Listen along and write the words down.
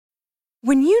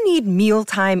When you need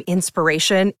mealtime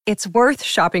inspiration, it's worth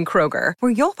shopping Kroger,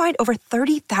 where you'll find over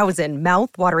 30,000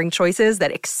 mouth-watering choices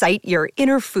that excite your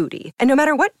inner foodie. And no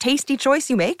matter what tasty choice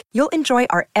you make, you'll enjoy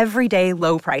our everyday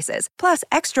low prices, plus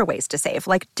extra ways to save,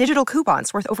 like digital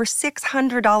coupons worth over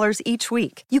 $600 each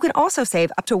week. You can also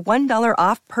save up to $1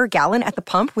 off per gallon at the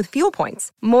pump with fuel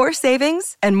points. More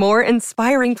savings and more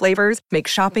inspiring flavors make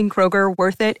shopping Kroger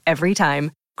worth it every time.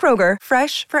 Kroger,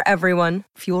 fresh for everyone.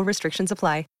 Fuel restrictions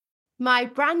apply. My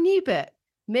brand new book,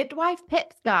 Midwife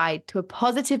Pip's Guide to a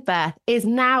Positive Birth, is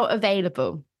now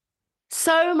available.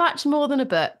 So much more than a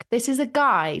book, this is a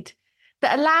guide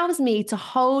that allows me to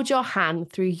hold your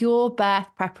hand through your birth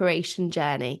preparation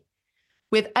journey.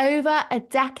 With over a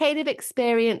decade of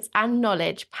experience and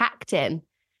knowledge packed in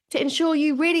to ensure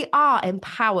you really are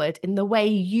empowered in the way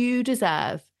you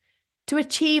deserve to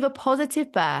achieve a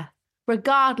positive birth,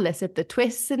 regardless of the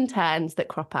twists and turns that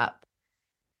crop up.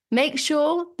 Make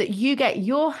sure that you get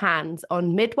your hands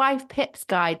on Midwife Pip's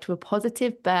Guide to a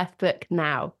Positive Birth book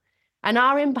now and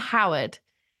are empowered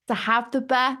to have the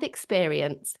birth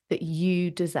experience that you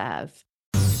deserve.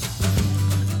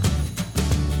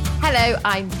 Hello,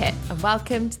 I'm Pip and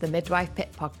welcome to the Midwife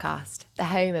Pip podcast, the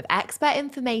home of expert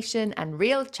information and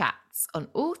real chats on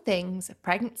all things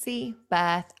pregnancy,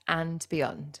 birth and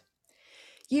beyond.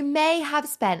 You may have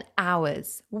spent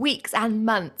hours, weeks and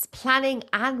months planning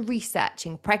and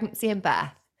researching pregnancy and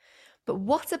birth. But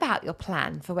what about your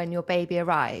plan for when your baby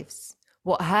arrives?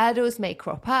 What hurdles may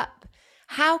crop up?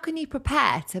 How can you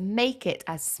prepare to make it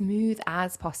as smooth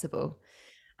as possible?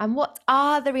 And what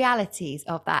are the realities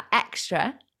of that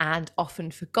extra and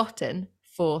often forgotten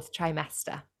fourth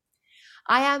trimester?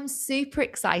 I am super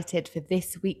excited for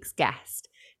this week's guest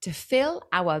to fill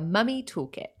our mummy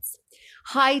toolkits.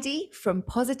 Heidi from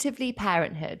Positively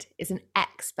Parenthood is an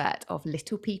expert of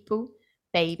little people,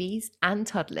 babies and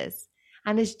toddlers,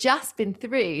 and has just been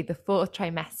through the fourth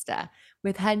trimester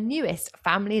with her newest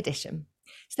family edition.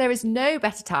 So there is no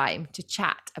better time to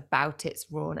chat about its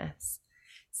rawness.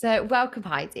 So welcome,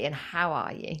 Heidi, and how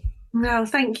are you? Well,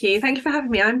 thank you. Thank you for having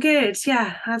me. I'm good.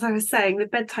 Yeah, as I was saying, the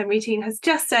bedtime routine has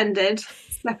just ended.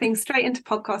 Stepping straight into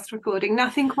podcast recording.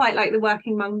 Nothing quite like the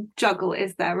working mum juggle,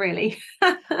 is there really?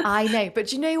 I know, but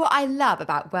do you know what I love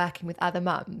about working with other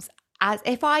mums? As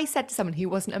if I said to someone who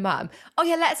wasn't a mum, oh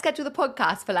yeah, let's schedule the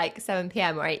podcast for like 7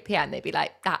 p.m. or 8 p.m. They'd be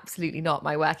like, absolutely not.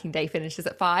 My working day finishes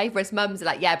at 5. Whereas mums are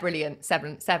like, yeah, brilliant.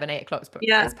 7, 8 o'clock.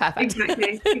 Yeah, it's perfect.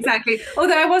 Exactly.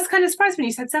 Although I was kind of surprised when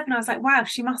you said 7. I was like, wow,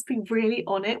 she must be really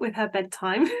on it with her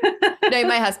bedtime. No,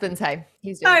 my husband's home.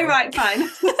 He's doing it. Right, fine.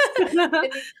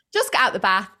 Just get out the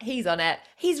bath. He's on it.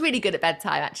 He's really good at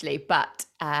bedtime, actually. But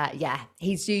yeah,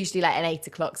 he's usually like an 8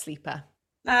 o'clock sleeper.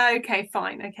 Okay,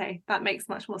 fine. Okay, that makes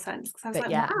much more sense. Because I was like,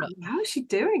 yeah, wow, how is she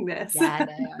doing this? Yeah,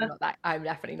 no, I'm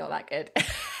definitely not that good.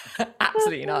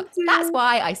 Absolutely not. That's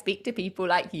why I speak to people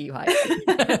like you, Heidi,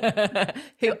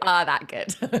 who are that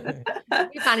good.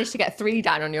 You've managed to get 3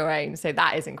 down on your own, so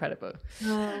that is incredible.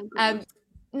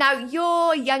 Now,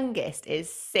 your youngest is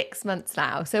 6 months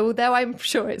now. So although I'm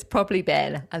sure it's probably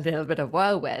been a little bit of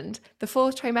whirlwind, the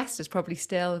fourth trimester is probably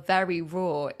still very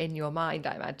raw in your mind,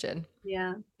 I imagine.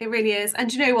 Yeah, it really is. And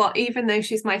do you know what? Even though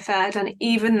she's my third, and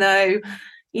even though,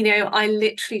 you know, I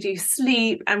literally do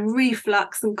sleep and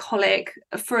reflux and colic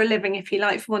for a living, if you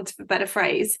like, for want of a better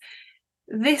phrase,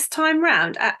 this time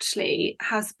round actually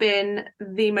has been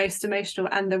the most emotional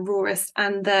and the rawest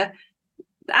and the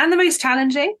most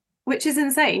challenging. Which is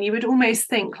insane. You would almost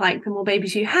think like the more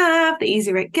babies you have, the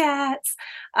easier it gets.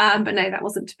 But no, that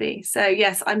wasn't to be. So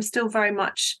yes, I'm still very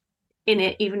much in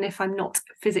it, even if I'm not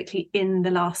physically in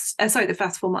the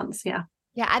first 4 months. Yeah.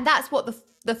 Yeah. And that's what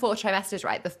the fourth trimester is,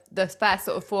 right? The first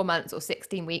sort of 4 months or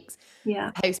 16 weeks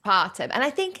postpartum. And I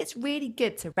think it's really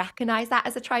good to recognize that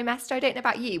as a trimester. I don't know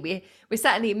about you. We're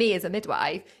certainly, me as a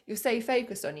midwife, you're so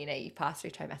focused on, you know, you pass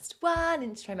through trimester 1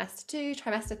 into trimester 2,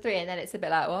 trimester 3, and then it's a bit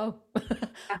like, whoa,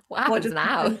 what happens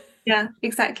now? Yeah,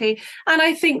 exactly. And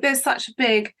I think there's such a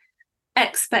big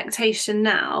expectation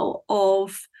now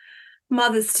of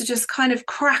mothers to just kind of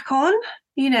crack on.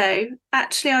 You know,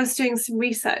 actually, I was doing some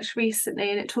research recently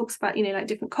and it talks about, you know, like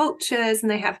different cultures, and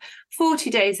they have 40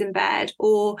 days in bed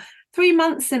or 3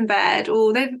 months in bed,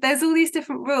 or there's all these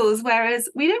different rules, whereas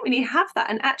we don't really have that.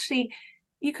 And actually,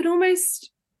 you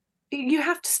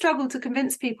have to struggle to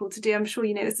convince people to do, I'm sure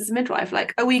you know this as a midwife,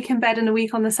 like a week in bed and a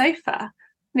week on the sofa.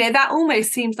 You know, that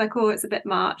almost seems like, oh, it's a bit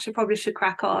much, I probably should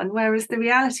crack on. Whereas the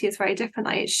reality is very different.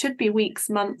 Like, it should be weeks,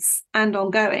 months and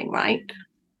ongoing, right?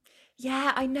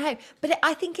 Yeah, I know. But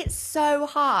I think it's so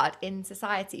hard in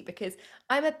society because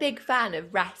I'm a big fan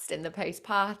of rest in the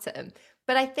postpartum.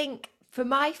 But I think for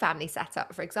my family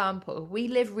setup, for example, we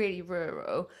live really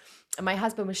rural, and my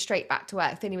husband was straight back to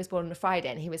work. Finny was born on a Friday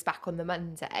and he was back on the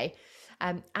Monday.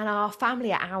 And our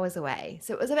family are hours away.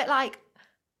 So it was a bit like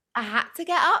I had to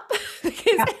get up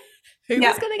because who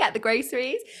was going to get the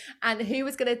groceries and who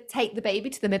was going to take the baby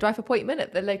to the midwife appointment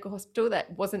at the local hospital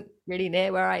that wasn't really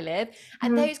near where I live.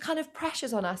 And those kind of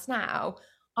pressures on us now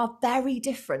are very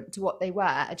different to what they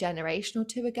were a generation or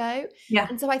two ago. Yeah.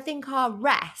 And so I think our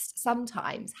rest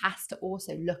sometimes has to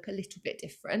also look a little bit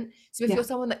different. So if you're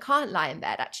someone that can't lie in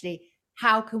bed, actually,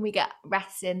 how can we get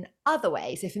rest in other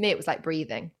ways? So for me, it was like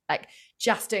breathing, like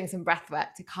just doing some breath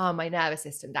work to calm my nervous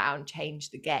system down,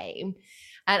 change the game.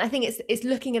 And I think it's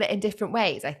looking at it in different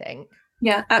ways, I think.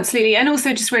 Yeah, absolutely. And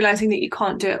also just realizing that you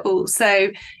can't do it all.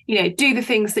 So, do the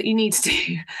things that you need to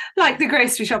do, like the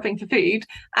grocery shopping for food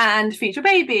and feed your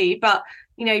baby. But,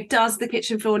 does the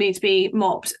kitchen floor need to be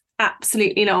mopped?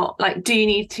 Absolutely not. Like, do you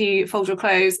need to fold your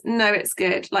clothes? No, it's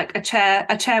good. Like a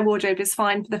chair wardrobe is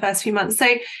fine for the first few months. So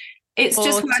it's or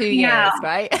just working 2 years, out.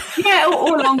 Right? Yeah,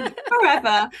 or longer,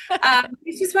 forever.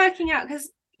 It's just working out because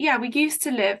we used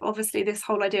to live, obviously, this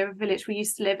whole idea of a village, we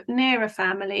used to live near a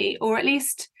family, or at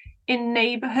least in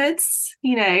neighborhoods,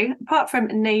 apart from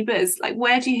neighbors. Like,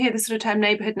 where do you hear the sort of term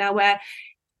neighborhood now, where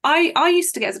I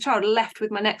used to get, as a child, left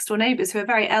with my next door neighbors who are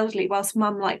very elderly whilst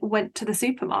mum went to the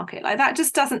supermarket. Like, that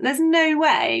just doesn't, there's no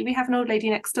way. We have an old lady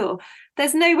next door,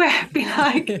 there's no way I'd be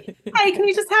like, hey, can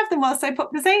you just have them whilst I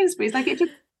pop to Sainsbury's? Like,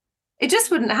 it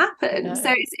just wouldn't happen. No.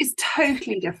 So it's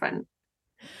totally different.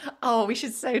 Oh, we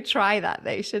should so try that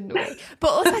though, shouldn't we? But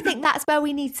also I think that's where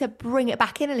we need to bring it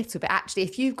back in a little bit. Actually,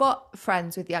 if you've got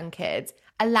friends with young kids,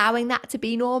 allowing that to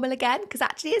be normal again, because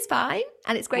actually it's fine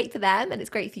and it's great for them and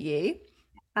it's great for you.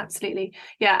 Absolutely.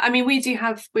 Yeah. I mean,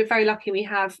 we're very lucky. We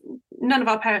have none of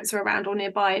our parents are around or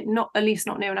nearby, at least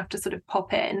not near enough to sort of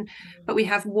pop in. But we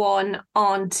have one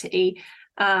auntie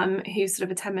who's sort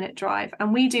of a 10-minute drive,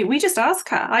 and we just ask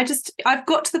her. I've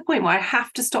got to the point where I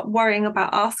have to stop worrying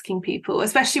about asking people,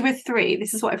 especially with 3.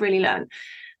 This is what I've really learned.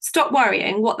 Stop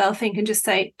worrying what they'll think and just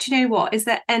say, do you know what, is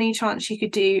there any chance you could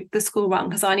do the school run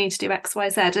because I need to do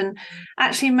XYZ? And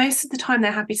actually most of the time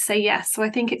they're happy to say yes. So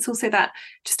I think it's also that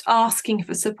just asking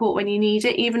for support when you need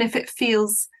it, even if it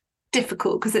feels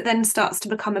difficult, because it then starts to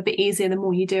become a bit easier the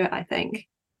more you do it, I think.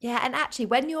 Yeah, and actually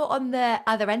when you're on the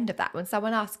other end of that, when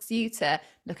someone asks you to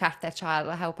look after their child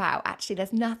or help out, actually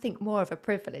there's nothing more of a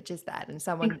privilege, is there, than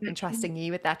someone entrusting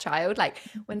you with their child. Like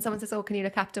when someone says, oh, can you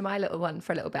look after my little one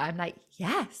for a little bit? I'm like,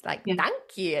 yes, thank you.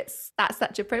 That's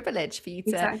such a privilege for you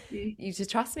to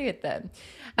trust me with them.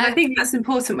 And I think that's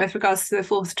important with regards to the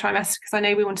 4th trimester, because I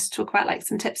know we wanted to talk about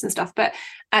some tips and stuff, but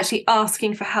actually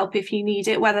asking for help if you need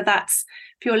it, whether that's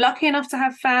if you're lucky enough to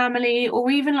have family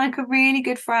or even a really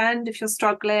good friend if you're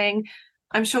struggling.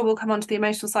 I'm sure we'll come on to the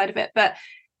emotional side of it, but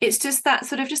it's just that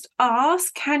sort of just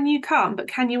ask, can you come? But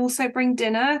can you also bring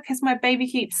dinner? Because my baby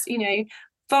keeps,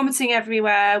 vomiting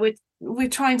everywhere. We're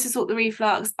trying to sort the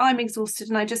reflux. I'm exhausted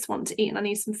and I just want to eat and I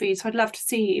need some food. So I'd love to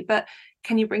see you, but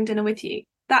can you bring dinner with you?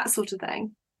 That sort of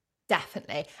thing.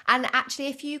 Definitely. And actually,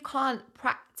 if you can't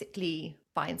practically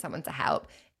find someone to help,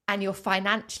 and you're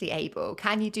financially able,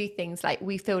 can you do things like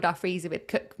we filled our freezer with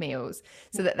cook meals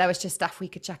so that there was just stuff we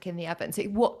could chuck in the oven? So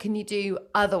what can you do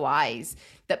otherwise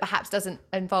that perhaps doesn't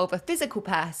involve a physical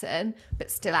person,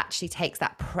 but still actually takes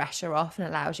that pressure off and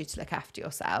allows you to look after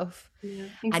yourself? Yeah,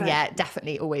 exactly. And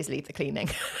definitely always leave the cleaning.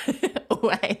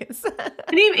 Always.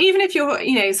 And even if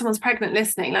you're, someone's pregnant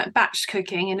listening, like batch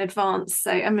cooking in advance.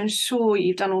 So I'm sure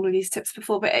you've done all of these tips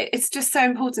before, but it's just so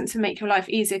important to make your life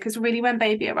easier, because really when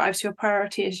baby arrives, your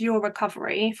priority is your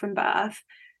recovery from birth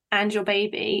and your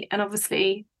baby, and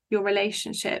obviously your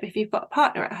relationship if you've got a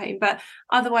partner at home. But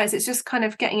otherwise it's just kind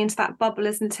of getting into that bubble,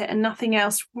 isn't it? And nothing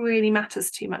else really matters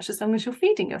too much as long as you're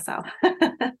feeding yourself.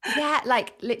 Yeah,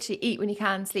 like literally eat when you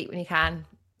can, sleep when you can,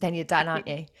 then you're done, aren't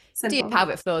you? Simple. Do your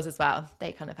pelvic floors as well.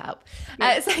 They kind of help.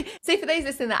 Yeah. So for those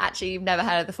listening that actually you've never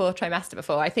heard of the 4th trimester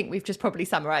before, I think we've just probably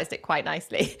summarised it quite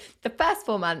nicely. The first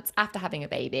 4 months after having a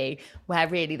baby, where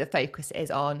really the focus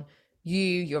is on you,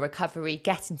 your recovery,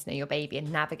 getting to know your baby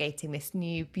and navigating this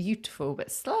new, beautiful,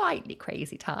 but slightly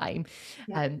crazy time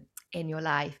in your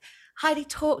life. Heidi,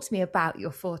 talk to me about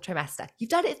your 4th trimester.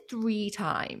 You've done it 3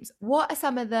 times. What are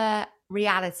some of the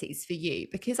realities for you?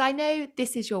 Because I know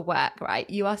this is your work, right?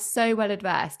 You are so well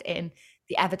versed in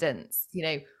the evidence,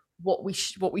 what we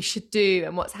should do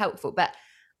and what's helpful. But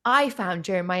I found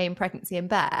during my own pregnancy and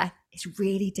birth, it's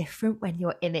really different when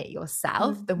you're in it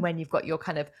yourself than when you've got your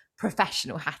kind of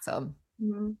professional hat on.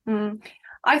 Mm-hmm.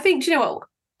 I think,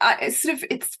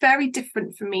 it's very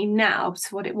different for me now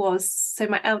to what it was. So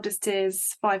my eldest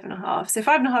is 5.5. So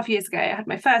 5.5 years ago, I had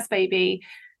my first baby.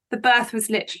 the birth was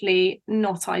literally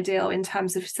not ideal in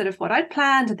terms of sort of what I'd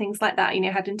planned and things like that.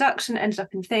 Had induction, ended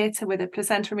up in theatre with a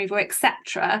placenta removal,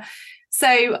 etc.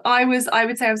 So I would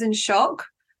say I was in shock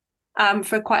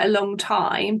for quite a long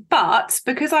time. But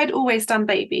because I'd always done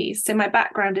babies, so my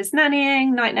background is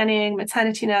nannying, night nannying,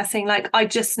 maternity nursing, like I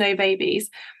just know babies.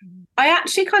 I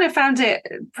actually kind of found it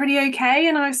pretty okay.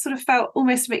 And I sort of felt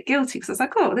almost a bit guilty because I was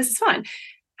like, oh, this is fine.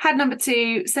 Had number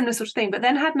 2, similar sort of thing, but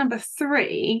then had number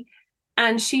 3,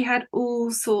 and she had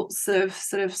all sorts of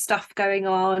sort of stuff going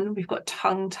on. We've got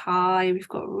tongue tie, we've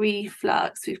got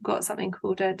reflux, we've got something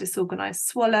called a disorganized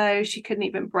swallow. She couldn't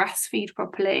even breastfeed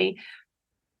properly.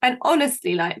 And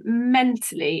honestly, like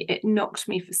mentally, it knocked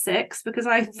me for 6 because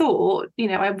I thought,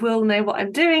 I will know what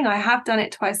I'm doing. I have done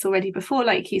it twice already before,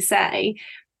 like you say.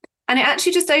 And it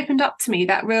actually just opened up to me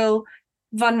that real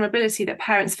vulnerability that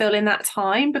parents feel in that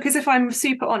time. Because if I'm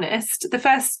super honest, the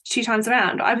first 2 times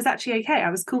around, I was actually okay.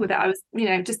 I was cool with it. I was,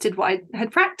 just did what I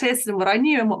had practiced and what I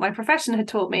knew and what my profession had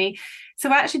taught me. So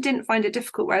I actually didn't find it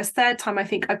difficult. Whereas third time, I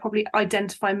think I probably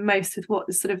identify most with what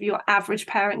the sort of your average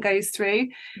parent goes through,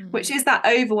 which is that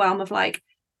overwhelm of like,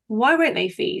 why won't they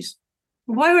feed?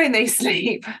 Why won't they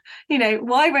sleep?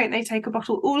 Why won't they take a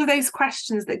bottle? All of those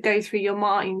questions that go through your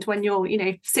mind when you're,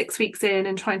 6 weeks in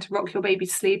and trying to rock your baby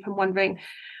to sleep and wondering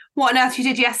what on earth you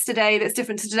did yesterday that's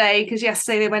different to today, because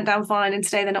yesterday they went down fine and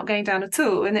today they're not going down at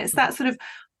all. And it's that sort of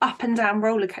up and down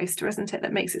roller coaster, isn't it,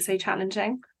 that makes it so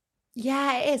challenging?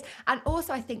 Yeah, it is. And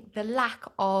also, I think the lack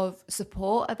of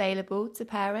support available to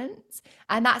parents,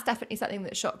 and that's definitely something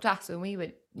that shocked us when we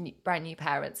were brand new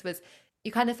parents, was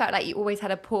you kind of felt like you always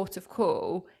had a port of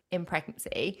call in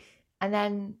pregnancy. And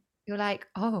then you're like,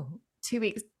 oh, 2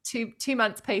 weeks, two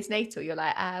months postnatal, you're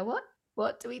like,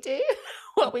 what do we do?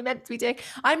 What are we meant to be doing?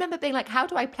 I remember being like, how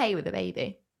do I play with a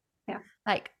baby? Yeah.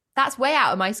 Like, that's way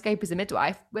out of my scope as a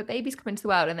midwife, where babies come into the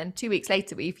world and then 2 weeks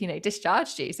later we've,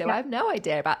 discharged you. So I have no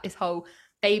idea about this whole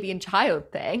baby and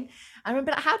child thing. I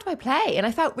remember, like, how do I play? And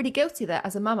I felt really guilty that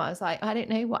as a mum, I was like, I don't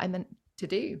know what I meant to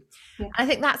do. Yeah. And I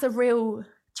think that's a real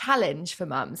challenge for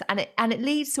mums, and it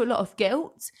leads to a lot of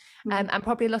guilt and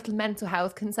probably a lot of mental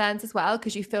health concerns as well,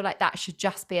 because you feel like that should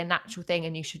just be a natural thing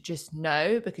and you should just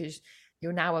know because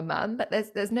you're now a mum. But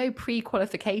there's no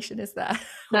pre-qualification, is there?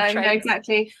 No,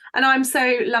 exactly. And I'm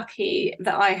so lucky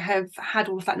that I have had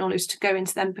all of that knowledge to go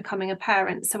into then becoming a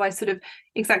parent. So I sort of,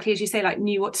 exactly as you say, like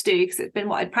knew what to do because it's been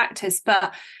what I'd practiced.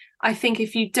 But I think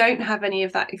if you don't have any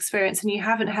of that experience and you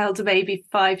haven't held a baby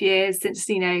for 5 years since,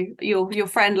 your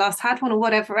friend last had one or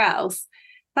whatever else,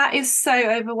 that is so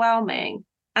overwhelming.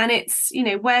 And it's,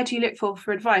 where do you look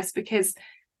for advice? Because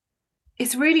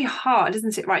it's really hard,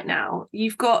 isn't it, right now?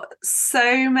 You've got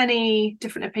so many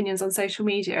different opinions on social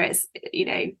media. It's,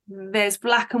 there's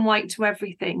black and white to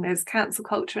everything. There's cancel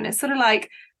culture. And it's sort of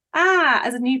like,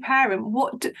 as a new parent,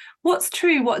 what's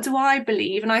true? What do I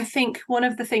believe? And I think one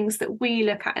of the things that we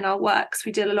look at in our works,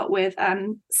 we deal a lot with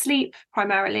sleep,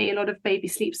 primarily, a lot of baby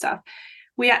sleep stuff.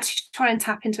 We actually try and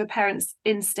tap into a parent's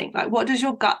instinct. Like, what does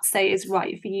your gut say is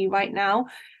right for you right now?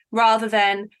 Rather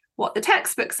than what the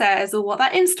textbook says or what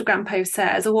that Instagram post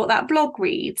says or what that blog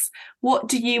reads. What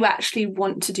do you actually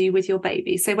want to do with your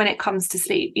baby? So when it comes to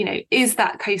sleep, is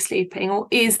that co-sleeping or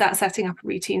is that setting up a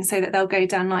routine so that they'll go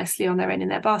down nicely on their own in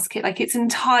their basket? Like, it's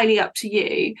entirely up to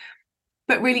you,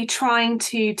 but really trying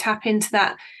to tap into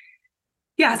that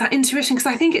intuition, because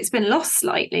I think it's been lost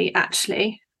slightly,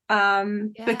 actually.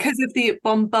 Because of the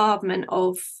bombardment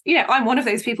of, I'm one of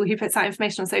those people who puts out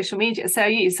information on social media. So are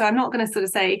you. So I'm not going to sort of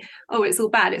say, oh, it's all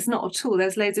bad. It's not at all.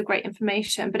 There's loads of great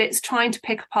information, but it's trying to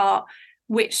pick apart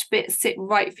which bits sit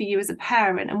right for you as a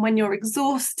parent. And when you're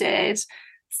exhausted,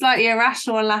 slightly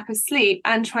irrational and lack of sleep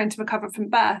and trying to recover from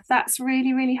birth, that's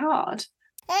really, really hard.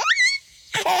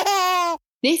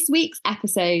 This week's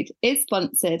episode is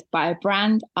sponsored by a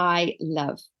brand I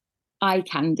love, Eye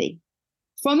Candy.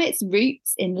 From its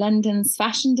roots in London's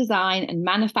fashion design and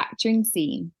manufacturing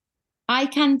scene, Eye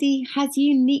Candy has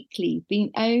uniquely been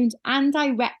owned and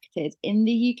directed in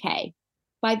the UK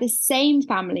by the same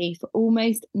family for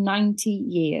almost 90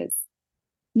 years.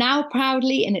 Now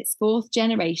proudly in its 4th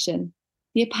generation,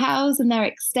 the Appels and their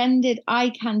extended Eye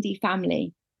Candy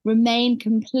family remain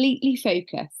completely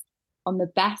focused on the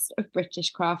best of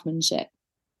British craftsmanship,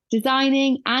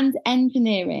 designing and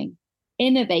engineering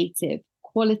innovative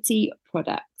quality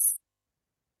products.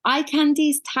 Eye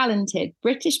Candy's talented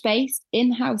British-based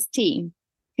in-house team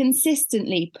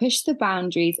consistently push the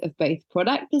boundaries of both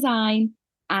product design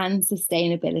and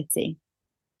sustainability,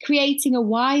 creating a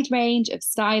wide range of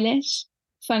stylish,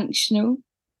 functional,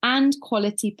 and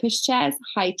quality pushchairs,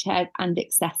 high chairs, and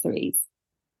accessories.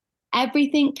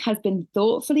 Everything has been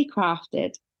thoughtfully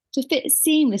crafted to fit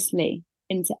seamlessly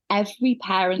into every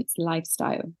parent's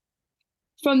lifestyle.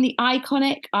 From the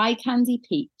iconic Eye Candy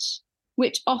Peach,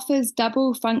 which offers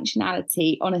double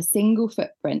functionality on a single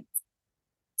footprint,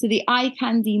 to the Eye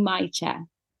Candy My Chair,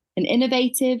 an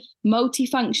innovative,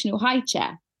 multifunctional high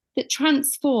chair that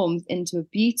transforms into a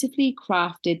beautifully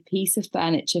crafted piece of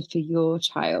furniture for your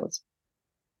child.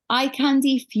 Eye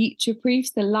Candy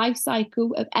future-proofs the life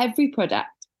cycle of every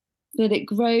product so that it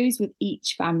grows with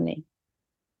each family.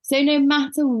 So no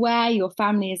matter where your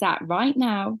family is at right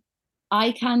now,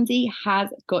 Eye Candy has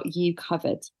got you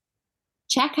covered.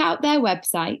 Check out their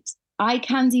website,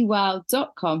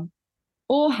 eyecandyworld.com,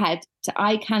 or head to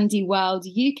eyecandyworld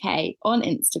UK on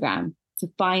Instagram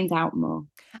to find out more.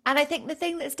 And I think the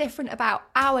thing that's different about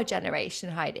our generation,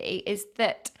 Heidi, is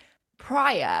that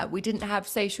prior we didn't have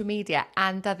social media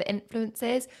and other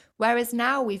influences, whereas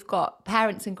now we've got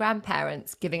parents and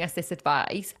grandparents giving us this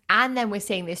advice, and then we're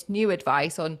seeing this new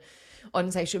advice on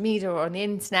social media or on the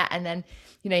internet, and then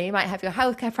you might have your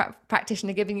healthcare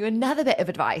practitioner giving you another bit of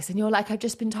advice, and you're like, I've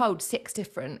just been told 6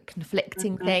 different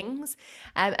conflicting things,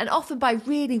 and often by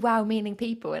really well-meaning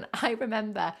people. And I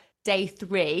remember day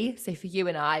 3, so for you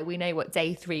and I, we know what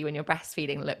day 3 when you're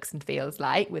breastfeeding looks and feels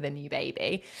like with a new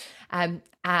baby.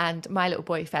 And my little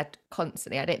boy fed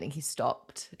constantly. I don't think he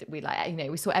stopped. We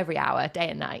saw every hour, day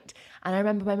and night. And I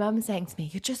remember my mum saying to me,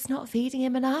 you're just not feeding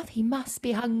him enough. He must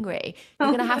be hungry. You're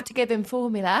going to have to give him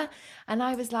formula. And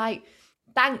I was like,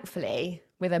 thankfully,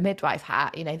 with a midwife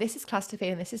hat, this is cluster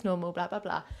feeding, this is normal, blah, blah,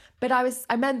 blah. But I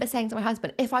remember saying to my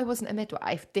husband, if I wasn't a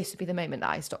midwife, this would be the moment that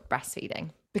I stopped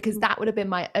breastfeeding, because that would have been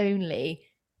my only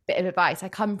bit of advice. I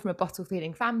come from a bottle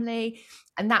feeding family,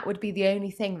 and that would be the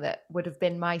only thing that would have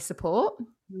been my support.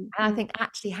 And I think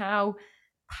actually how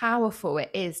powerful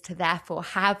it is to therefore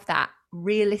have that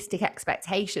realistic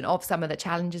expectation of some of the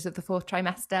challenges of the 4th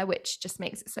trimester, which just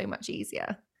makes it so much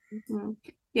easier.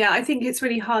 Yeah, I think it's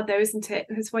really hard though, isn't it?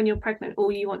 Because when you're pregnant,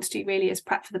 all you want to do really is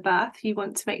prep for the birth. You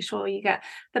want to make sure you get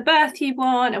the birth you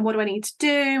want, and what do I need to do,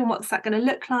 and what's that going to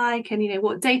look like, and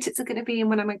what date it's going to be, and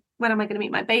when am I going to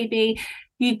meet my baby.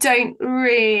 You don't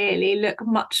really look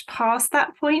much past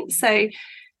that point. So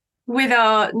with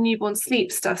our newborn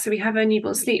sleep stuff, so we have a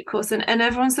newborn sleep course, and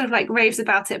everyone sort of like raves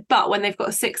about it, but when they've got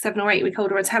a 6, 7 or 8 week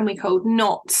old or a 10-week old,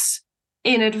 not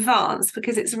in advance,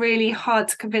 because it's really hard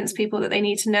to convince people that they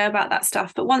need to know about that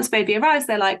stuff. But once baby arrives,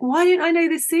 they're like, why didn't I know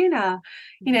this sooner?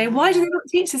 Why do they not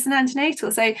teach this in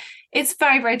antenatal? So it's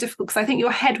very, very difficult, because I think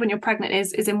your head when you're pregnant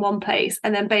is in one place,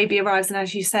 and then baby arrives, and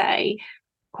as you say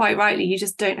quite rightly, you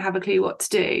just don't have a clue what to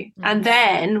do. And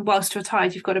then whilst you're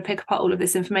tired, you've got to pick apart all of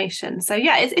this information. So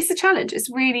yeah, it's a challenge.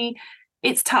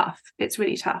 It's tough. It's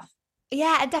really tough.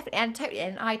 Yeah, and definitely, and totally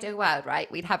in an ideal world, right,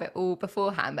 we'd have it all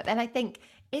beforehand. But then I think,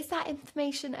 is that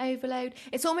information overload?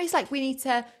 It's almost like we need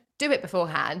to do it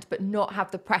beforehand, but not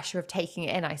have the pressure of taking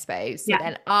it in, I suppose. So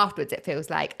then afterwards it feels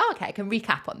like, oh, okay, I can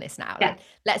recap on this now. Like,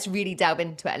 let's really delve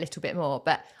into it a little bit more.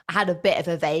 But I had a bit of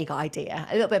a vague idea,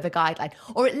 a little bit of a guideline,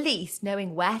 or at least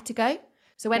knowing where to go.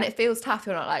 So when it feels tough,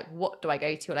 you're not like, what do I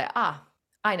go to? You're like,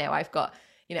 I know I've got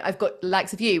the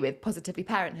likes of you with Positively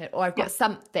Parenthood, or I've got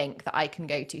something that I can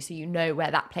go to, so you know where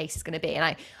that place is going to be.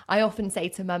 And I often say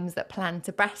to mums that plan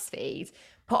to breastfeed,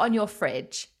 put on your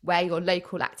fridge where your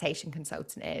local lactation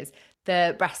consultant is,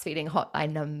 the breastfeeding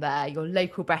hotline number, your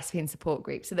local breastfeeding support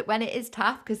group, so that when it is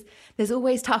tough, because there's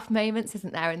always tough moments,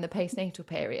 isn't there, in the postnatal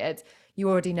period, you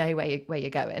already know where you're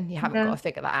going. You haven't got to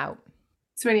figure that out.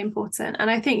 It's really important. And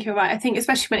I think you're right. I think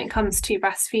especially when it comes to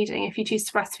breastfeeding, if you choose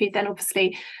to breastfeed, then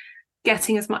obviously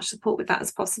getting as much support with that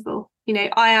as possible.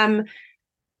 I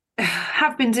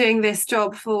have been doing this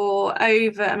job for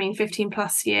over 15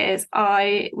 plus years.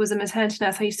 I was a maternity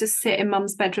nurse. I used to sit in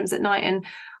mums' bedrooms at night and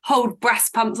hold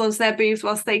breast pumps onto their boobs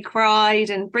whilst they cried,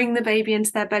 and bring the baby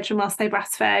into their bedroom whilst they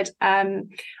breastfed. I'm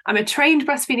a trained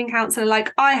breastfeeding counsellor.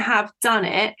 Like, I have done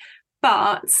it,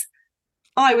 but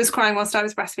I was crying whilst I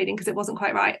was breastfeeding because it wasn't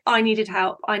quite right. I needed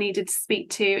help. I needed to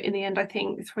speak to, in the end, I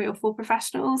think 3 or 4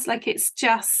 professionals. Like,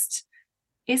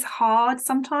 it's hard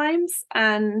sometimes,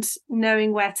 and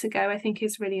knowing where to go, I think,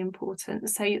 is really important.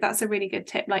 So that's a really good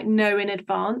tip. Like, know in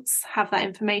advance, have that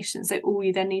information, so all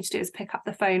you then need to do is pick up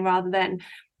the phone rather than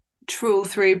trawl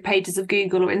through pages of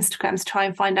Google or Instagram to try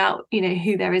and find out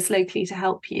who there is locally to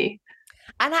help you.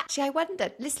 And actually, I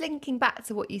wondered, just linking back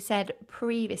to what you said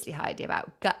previously, Heidi,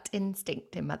 about gut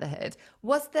instinct in motherhood,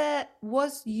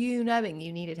 was you knowing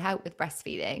you needed help with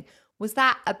breastfeeding, was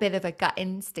that a bit of a gut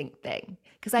instinct thing?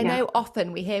 Because I know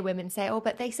often we hear women say, oh,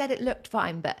 but they said it looked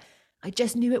fine, but I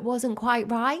just knew it wasn't quite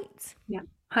right. Yeah,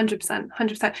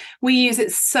 100%. We use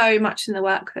it so much in the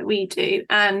work that we do.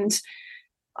 And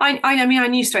I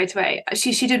knew straight away.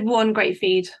 She did one great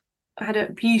feed I had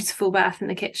a beautiful birth in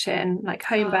the kitchen, like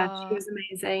home birth. She Oh. was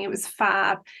amazing. It was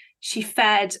fab. She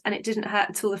fed and it didn't hurt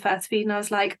at all the first feed. And I was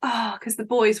like, oh, because the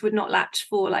boys would not latch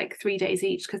for like 3 days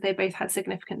each because they both had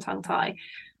significant tongue tie.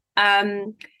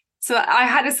 So I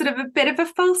had a sort of a bit of a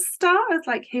false start. I was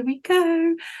like, here we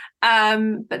go.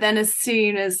 But then as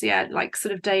soon as, like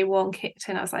sort of day one kicked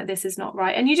in, I was like, this is not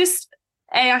right. And you just,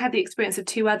 I had the experience of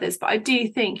 2 others, but I do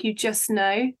think you just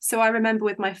know. So I remember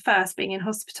with my first being in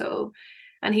hospital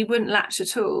and he wouldn't latch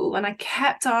at all. And I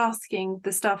kept asking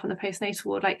the staff on the postnatal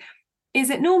ward, like, is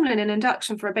it normal in an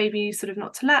induction for a baby sort of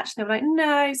not to latch? And they were like,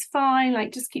 no, it's fine.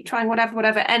 Like, just keep trying,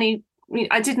 whatever.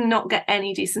 I did not get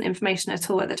any decent information at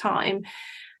all at the time.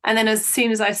 And then as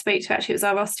soon as I spoke to, actually, it was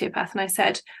our osteopath, and I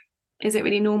said, is it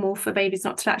really normal for babies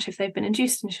not to latch if they've been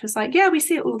induced? And she was like, yeah, we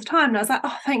see it all the time. And I was like,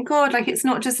 oh, thank God. Like, it's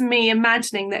not just me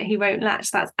imagining that he won't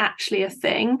latch. That's actually a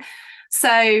thing.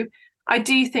 So I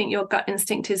do think your gut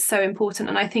instinct is so important.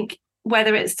 And I think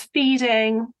whether it's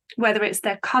feeding, whether it's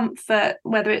their comfort,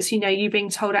 whether it's, you being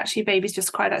told actually babies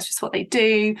just cry, that's just what they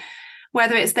do,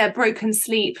 whether it's their broken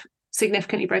sleep,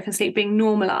 significantly broken sleep being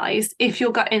normalized, if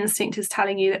your gut instinct is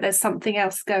telling you that there's something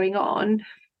else going on,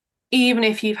 even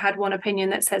if you've had one opinion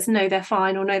that says no, they're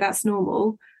fine, or no, that's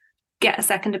normal, get a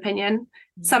second opinion,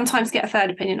 sometimes get a third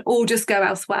opinion, or just go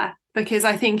elsewhere, because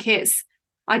I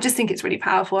just think it's really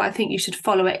powerful. I think you should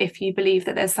follow it if you believe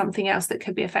that there's something else that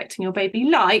could be affecting your baby,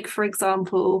 like, for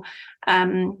example,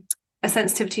 a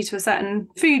sensitivity to a certain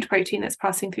food protein that's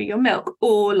passing through your milk,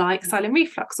 or like silent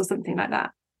reflux or something like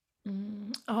that.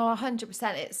 Oh,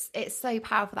 100%. It's so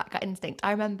powerful, that gut instinct.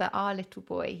 I remember our little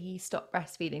boy, he stopped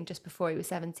breastfeeding just before he was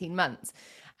 17 months.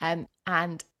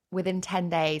 And within 10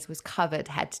 days was covered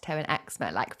head to toe in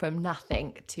eczema, like from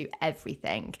nothing to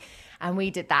everything. And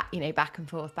we did that, back and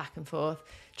forth,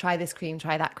 try this cream,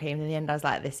 try that cream. And in the end, I was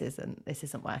like, this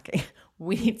isn't working.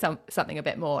 We need something a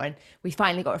bit more. And we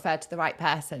finally got referred to the right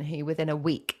person, who within a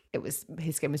week,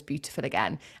 his skin was beautiful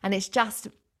again. And it's just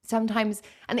sometimes,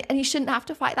 and you shouldn't have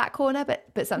to fight that corner,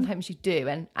 but sometimes you do.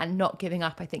 And not giving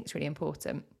up, I think, is really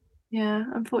important. Yeah,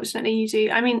 unfortunately you do.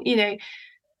 I mean,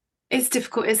 it's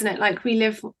difficult, isn't it? Like, we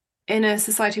live in a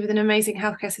society with an amazing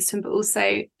healthcare system, but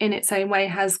also in its own way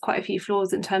has quite a few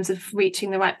flaws in terms of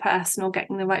reaching the right person or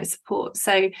getting the right support.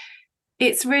 So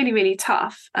it's really, really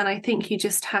tough. And I think you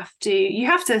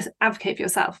have to advocate for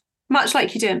yourself, much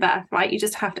like you do in birth, right? You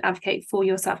just have to advocate for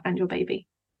yourself and your baby.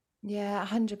 Yeah,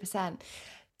 100%.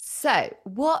 So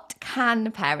what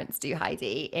can parents do,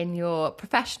 Heidi, in your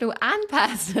professional and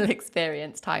personal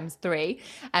experience times 3,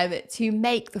 to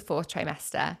make the 4th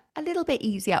trimester a little bit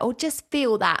easier, or just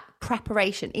feel that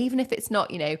preparation, even if it's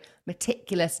not,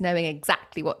 meticulous, knowing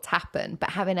exactly what's happened, but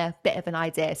having a bit of an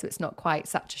idea so it's not quite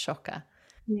such a shocker?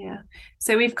 Yeah.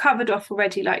 So we've covered off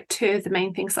already like 2 of the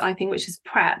main things that I think, which is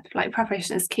prep. Like,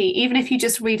 preparation is key. Even if you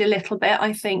just read a little bit,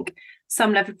 I think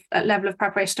some level of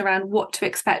preparation around what to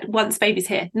expect once baby's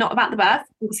here, not about the birth.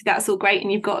 Obviously, that's all great.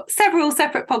 And you've got several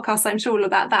separate podcasts, I'm sure, all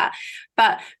about that.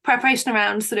 But preparation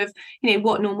around sort of,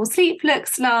 what normal sleep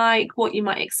looks like, what you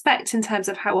might expect in terms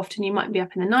of how often you might be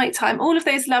up in the nighttime, all of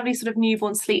those lovely sort of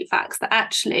newborn sleep facts that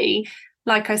actually,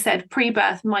 like I said,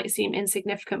 pre-birth might seem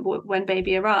insignificant, but when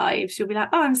baby arrives, you'll be like,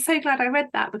 oh, I'm so glad I read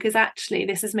that, because actually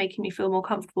this is making me feel more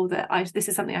comfortable that this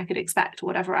is something I could expect, or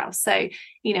whatever else. So,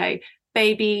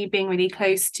 baby being really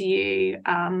close to you,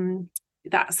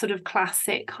 that sort of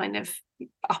classic kind of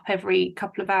up every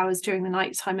couple of hours during the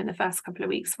night time in the first couple of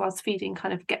weeks whilst feeding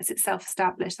kind of gets itself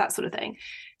established, that sort of thing.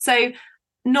 So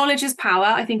knowledge is power,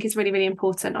 I think, is really, really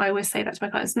important. I always say that to my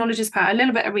clients, knowledge is power. A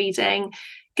little bit of reading,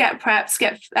 get prepped,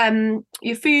 get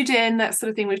your food in, that sort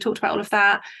of thing. We've talked about all of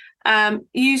that.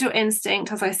 Use your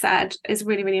instinct, as I said, is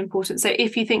really, really important. So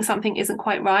if you think something isn't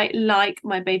quite right, like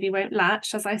my baby won't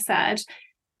latch, as I said,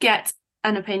 get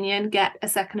an opinion, get a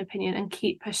second opinion, and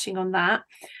keep pushing on that.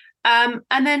 And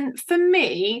then for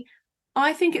me,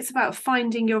 I think it's about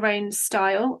finding your own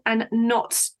style and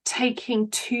not taking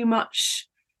too much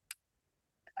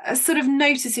sort of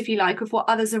notice, if you like, of what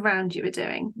others around you are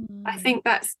doing. I think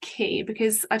that's key,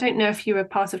 because I don't know if you were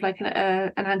part of like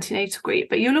an antenatal group,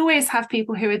 but you'll always have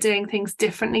people who are doing things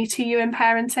differently to you in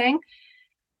parenting.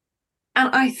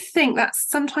 And I think that's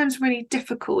sometimes really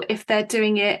difficult if they're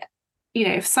doing it,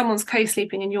 if someone's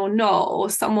co-sleeping and you're not, or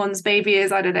someone's baby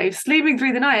is, I don't know, sleeping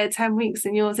through the night at 10 weeks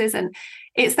and yours isn't.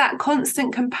 It's that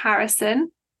constant comparison.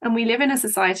 And we live in a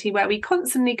society where we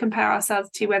constantly compare ourselves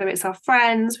to, whether it's our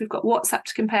friends, we've got WhatsApp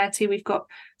to compare to, we've got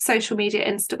social media,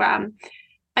 Instagram.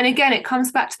 And again, it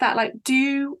comes back to that, like,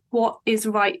 do what is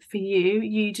right for you.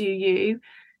 You do you.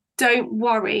 don't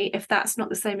worry if that's not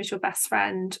the same as your best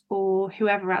friend or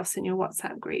whoever else in your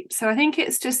WhatsApp group. So I think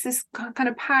it's just this kind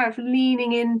of power of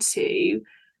leaning into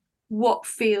what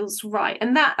feels right.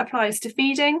 And that applies to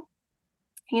feeding,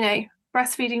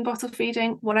 breastfeeding, bottle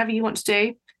feeding, whatever you want to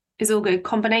do is all good.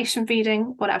 Combination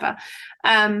feeding, whatever.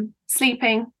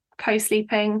 Sleeping,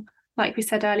 co-sleeping, like we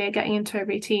said earlier, getting into a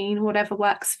routine, whatever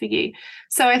works for you.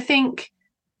 So I think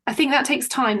that takes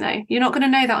time, though. You're not going to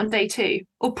know that on day 2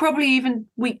 or probably even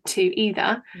week 2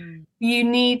 either. You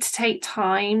need to take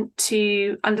time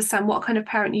to understand what kind of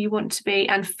parent you want to be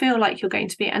and feel like you're going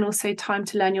to be, and also time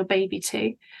to learn your baby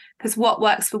too, because what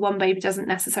works for one baby doesn't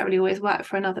necessarily always work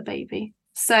for another baby.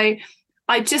 So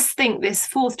I just think this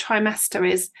 4th trimester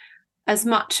is as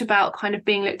much about kind of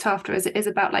being looked after as it is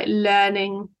about like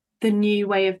learning the new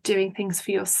way of doing things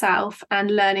for yourself and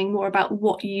learning more about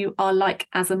what you are like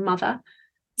as a mother.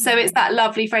 So it's that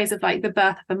lovely phrase of like the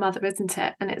birth of a mother, isn't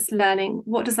it? And it's learning,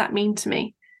 what does that mean to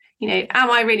me? Am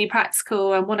I really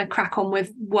practical and want to crack on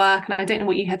with work? And I don't know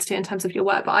what you had to do in terms of your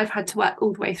work, but I've had to work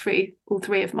all the way through all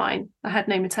 3 of mine. I had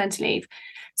no maternity leave.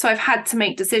 So I've had to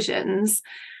make decisions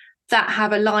that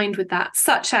have aligned with that,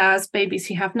 such as babies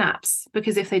who have naps,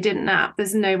 because if they didn't nap,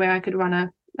 there's no way I could run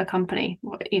a company,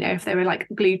 if they were like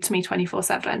glued to me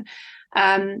 24/7.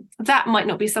 That might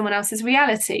not be someone else's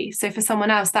reality. So for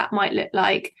someone else, that might look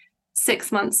like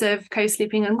 6 months of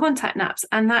co-sleeping and contact naps.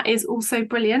 And that is also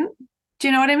brilliant. Do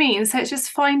you know what I mean? So it's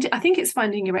just I think it's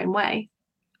finding your own way.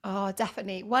 Oh,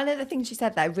 definitely. One of the things you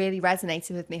said that really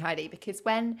resonated with me, Heidi, because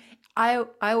when I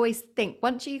always think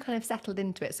once you kind of settled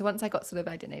into it, so once I got sort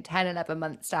of, 10, 11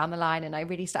 months down the line, and I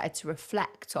really started to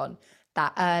reflect on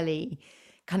that early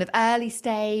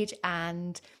stage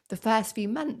and the first few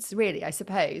months, really, I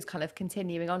suppose, kind of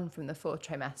continuing on from the 4th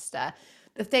trimester,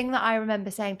 the thing that I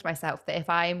remember saying to myself, that if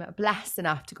I'm blessed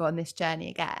enough to go on this journey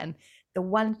again, the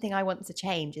one thing I want to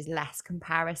change is less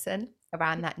comparison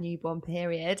around that newborn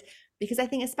period. Because I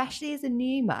think especially as a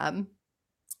new mum,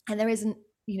 and there isn't,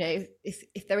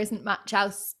 if there isn't much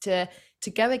else to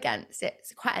go against,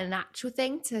 it's quite a natural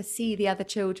thing to see the other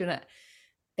children at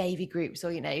baby groups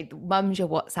or, the mums you're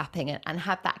WhatsApping and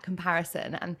have that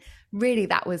comparison. And really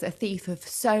that was a thief of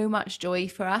so much joy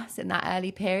for us in that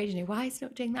early period. Why is he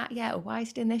not doing that yet? Or why is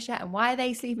he doing this yet? And why are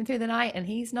they sleeping through the night and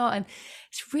he's not? And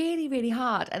it's really, really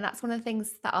hard. And that's one of the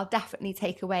things that I'll definitely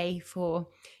take away for,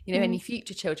 any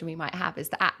future children we might have, is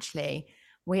that actually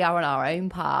we are on our own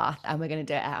path and we're going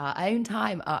to do it at our own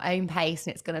time, our own pace.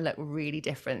 And it's going to look really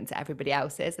different to everybody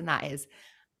else's. And that is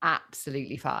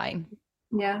absolutely fine.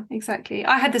 Yeah, exactly.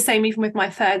 I had the same even with my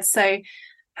 3rd. So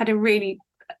had a really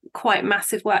quite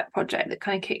massive work project that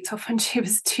kind of kicked off when she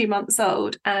was 2 months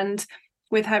old. And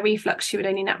with her reflux, she would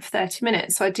only nap for 30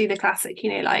 minutes. So I'd do the classic,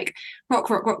 like rock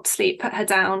to sleep, put her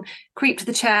down, creep to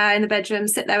the chair in the bedroom,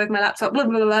 sit there with my laptop, blah,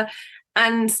 blah, blah, blah.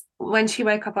 And when she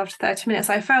woke up after 30 minutes,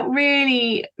 I felt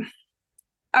really,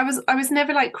 I was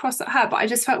never like cross at her, but I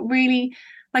just felt really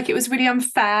like it was really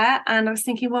unfair. And I was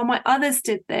thinking, well, my others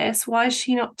did this. Why is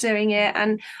she not doing it?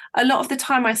 And a lot of the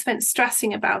time I spent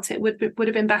stressing about it would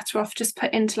have been better off just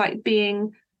put into like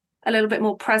being a little bit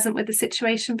more present with the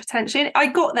situation potentially. I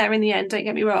got there in the end, don't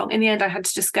get me wrong. In the end, I had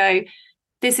to just go,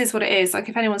 this is what it is. Like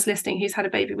if anyone's listening who's had a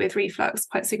baby with reflux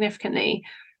quite significantly,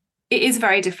 it is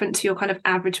very different to your kind of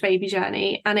average baby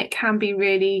journey, and it can be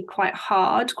really quite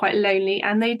hard, quite lonely,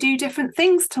 and they do different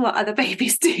things to what other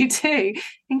babies do too,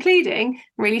 including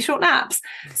really short naps.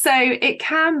 So it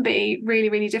can be really,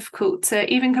 really difficult to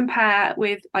even compare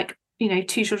with like, 2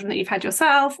 children that you've had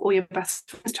yourself or your best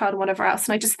friend's child or whatever else.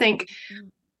 And I just think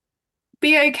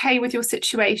be okay with your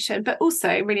situation, but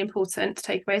also really important to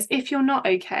take away is if you're not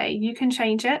okay, you can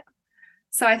change it.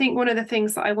 So I think one of the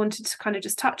things that I wanted to kind of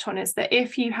just touch on is that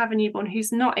if you have a newborn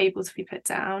who's not able to be put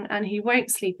down and who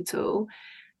won't sleep at all,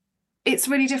 it's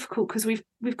really difficult because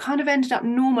we've kind of ended up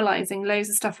normalizing loads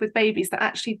of stuff with babies that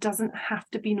actually doesn't have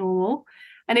to be normal.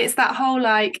 And it's that whole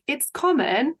like, it's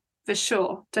common for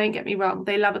sure, don't get me wrong,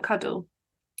 they love a cuddle,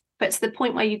 but to the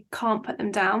point where you can't put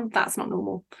them down, that's not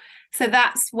normal. So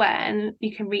that's when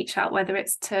you can reach out, whether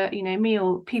it's to, me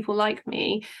or people like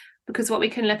me. Because what we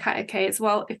can look at, okay, is,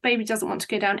 well, if baby doesn't want to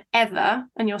go down ever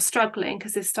and you're struggling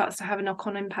because this starts to have a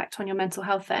knock-on impact on your mental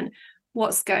health, then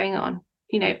what's going on?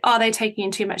 Are they taking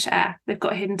in too much air? They've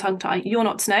got a hidden tongue tie. You're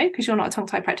not to know because you're not a tongue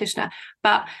tie practitioner.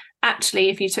 But actually,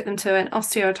 if you took them to an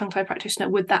osteo or tongue tie practitioner,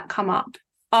 would that come up?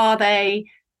 Are they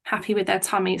happy with their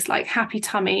tummies? Like happy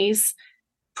tummies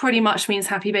pretty much means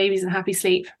happy babies and happy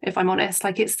sleep, if I'm honest.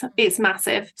 Like it's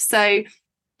massive. So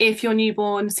if your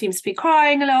newborn seems to be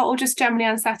crying a lot or just generally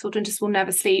unsettled and just will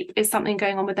never sleep, is something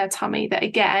going on with their tummy that,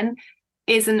 again,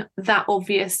 isn't that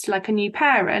obvious to like a new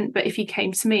parent, but if you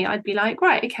came to me, I'd be like,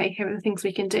 right, okay, here are the things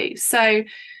we can do. So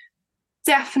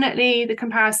definitely the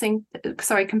comparison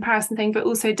thing, but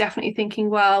also definitely thinking,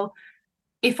 well,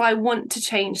 if I want to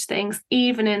change things,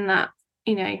 even in that,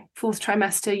 fourth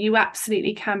trimester, you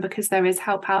absolutely can, because there is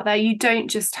help out there. You don't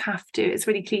just have to, it's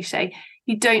really cliche,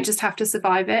 you don't just have to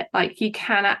survive it. Like, you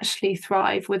can actually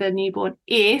thrive with a newborn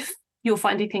if you're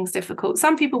finding things difficult.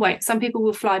 Some people won't. Some people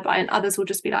will fly by, and others will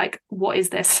just be like, what is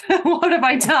this? What have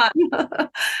I done?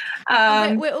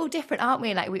 We're all different, aren't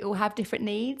we? Like, we all have different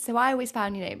needs. So I always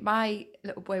found, my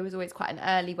little boy was always quite an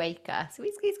early waker. So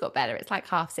he's got better. It's like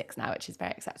 6:30 now, which is very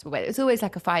acceptable. But it was always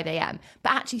like a 5 a.m.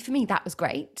 But actually for me, that was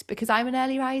great because I'm an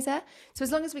early riser. So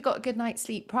as long as we got a good night's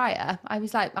sleep prior, I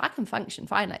was like, I can function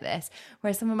fine like this.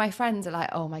 Whereas some of my friends are like,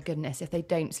 oh my goodness, if they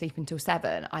don't sleep until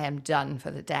 7, I am done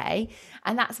for the day.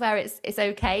 And that's where it's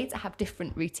okay to have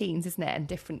different routines, isn't it? And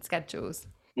different schedules.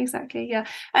 Exactly. Yeah.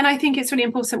 And I think it's really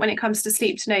important when it comes to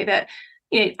sleep to know that,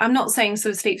 I'm not saying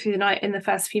sort of sleep through the night in the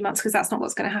first few months, because that's not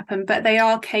what's going to happen, but they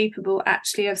are capable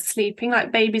actually of sleeping.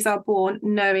 Like, babies are born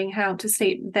knowing how to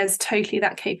sleep. There's totally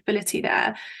that capability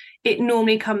there. It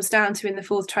normally comes down to in the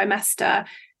fourth trimester.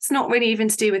 It's not really even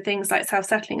to do with things like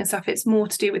self-settling and stuff. It's more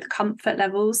to do with comfort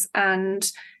levels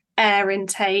and air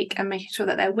intake and making sure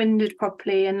that they're winded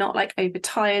properly and not like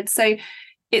overtired. So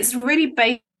it's really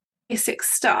basic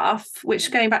stuff,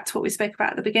 which, going back to what we spoke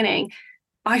about at the beginning,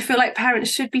 I feel like parents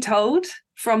should be told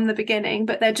from the beginning,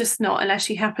 but they're just not, unless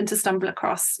you happen to stumble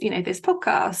across, this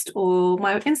podcast or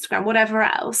my Instagram, whatever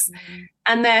else.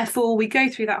 And therefore we go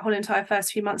through that whole entire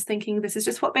first few months thinking this is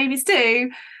just what babies do.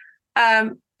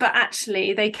 But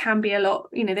actually they can be a lot,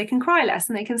 they can cry less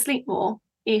and they can sleep more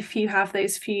if you have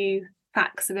those few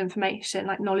facts of information.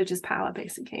 Like, knowledge is power,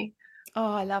 basically.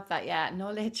 Oh, I love that. Yeah.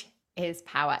 Knowledge is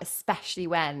power, especially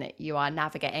when you are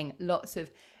navigating lots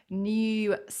of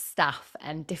new stuff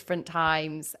and different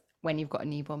times. When you've got a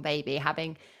newborn baby,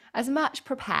 having as much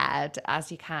prepared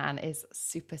as you can is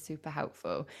super, super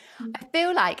helpful. I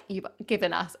feel like you've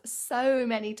given us so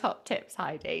many top tips,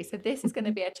 Heidi. So this is going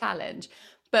to be a challenge.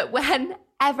 But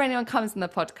whenever anyone comes on the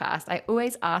podcast, I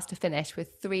always ask to finish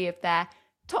with 3 of their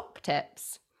top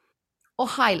tips or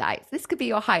highlights. This could be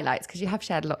your highlights because you have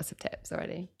shared lots of tips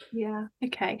already. Yeah.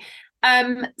 Okay.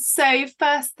 So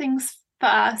first things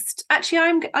first, actually,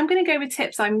 I'm going to go with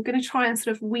tips. I'm going to try and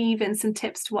sort of weave in some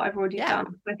tips to what I've already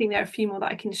done. I think there are a few more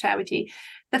that I can share with you.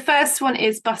 The first one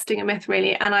is busting a myth,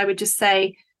 really. And I would just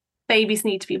say babies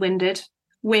need to be winded.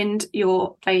 Wind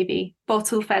your baby.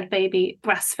 Bottle-fed baby,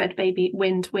 breastfed baby,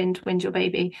 wind your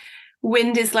baby.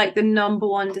 Wind is like the number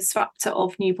one disruptor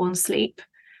of newborn sleep.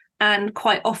 And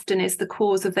quite often is the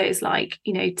cause of those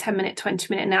 10-minute,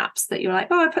 20-minute naps that you're like,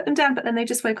 oh, I put them down, but then they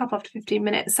just wake up after 15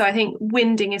 minutes. So I think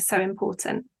winding is so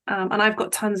important. And I've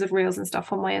got tons of reels and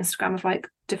stuff on my Instagram of like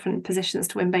different positions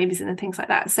to wind babies in and things like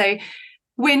that. So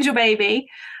wind your baby.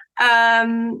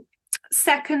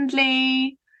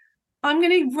 Secondly, I'm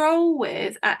going to roll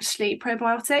with actually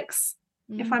probiotics,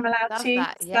 if I'm allowed to.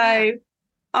 That, yeah. So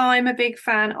I'm a big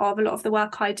fan of a lot of the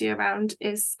work I do around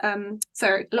is around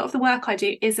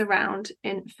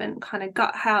infant kind of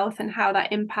gut health and how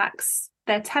that impacts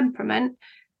their temperament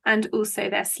and also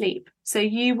their sleep. So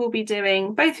you will be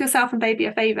doing both yourself and baby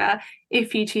a favour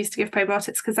if you choose to give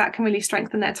probiotics, because that can really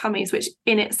strengthen their tummies, which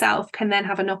in itself can then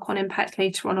have a knock-on impact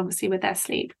later on, obviously, with their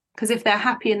sleep. Because if they're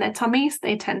happy in their tummies,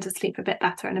 they tend to sleep a bit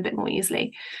better and a bit more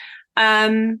easily.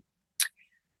 And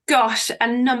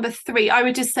number 3, I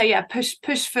would just say,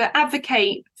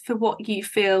 advocate for what you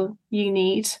feel you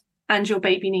need and your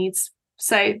baby needs.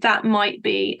 So that might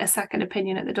be a second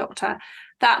opinion at the doctor.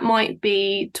 That might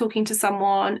be talking to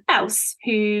someone else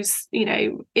who's,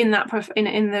 in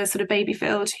the sort of baby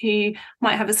field, who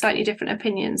might have a slightly different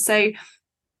opinion. So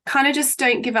kind of just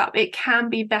don't give up. It can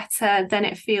be better than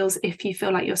it feels if you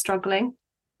feel like you're struggling.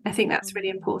 I think that's really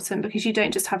important, because you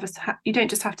don't just have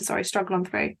to struggle on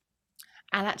through.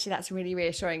 And actually, that's really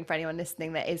reassuring for anyone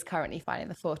listening that is currently finding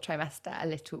the fourth trimester a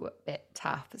little bit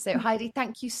tough. So Heidi,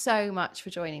 thank you so much for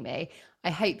joining me. I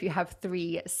hope you have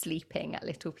 3 sleeping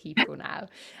little people now.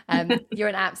 You're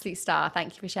an absolute star.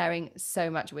 Thank you for sharing so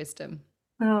much wisdom.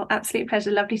 Oh, absolute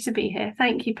pleasure. Lovely to be here.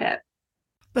 Thank you, Pip.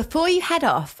 Before you head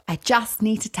off, I just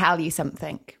need to tell you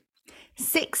something.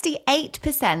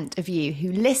 68% of you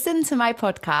who listen to my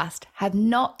podcast have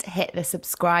not hit the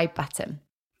subscribe button.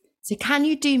 So can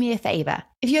you do me a favour?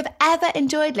 If you have ever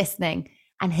enjoyed listening,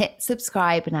 and hit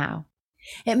subscribe now.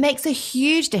 It makes a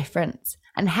huge difference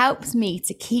and helps me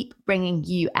to keep bringing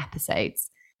you episodes.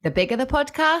 The bigger the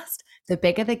podcast, the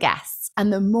bigger the guests,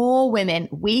 and the more women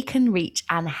we can reach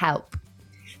and help.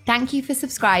 Thank you for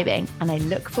subscribing, and I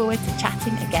look forward to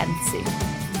chatting again soon.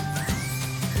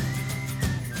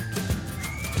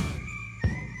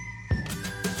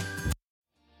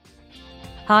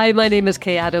 Hi, my name is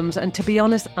Kay Adams, and to be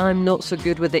honest, I'm not so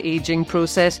good with the ageing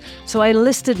process, so I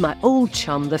enlisted my old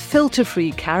chum, the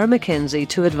filter-free Cara McKenzie,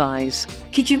 to advise.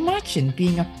 Could you imagine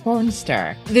being a porn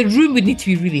star? The room would need to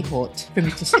be really hot for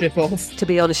me to strip off. To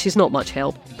be honest, she's not much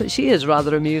help, but she is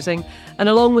rather amusing. And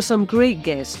along with some great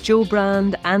guests, Joe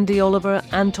Brand, Andy Oliver,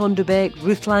 Anton Dubeck,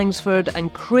 Ruth Langsford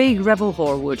and Craig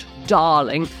Revel-Horwood,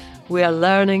 darling, we are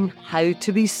learning how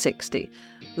to be 60.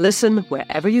 Listen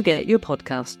wherever you get your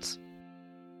podcasts.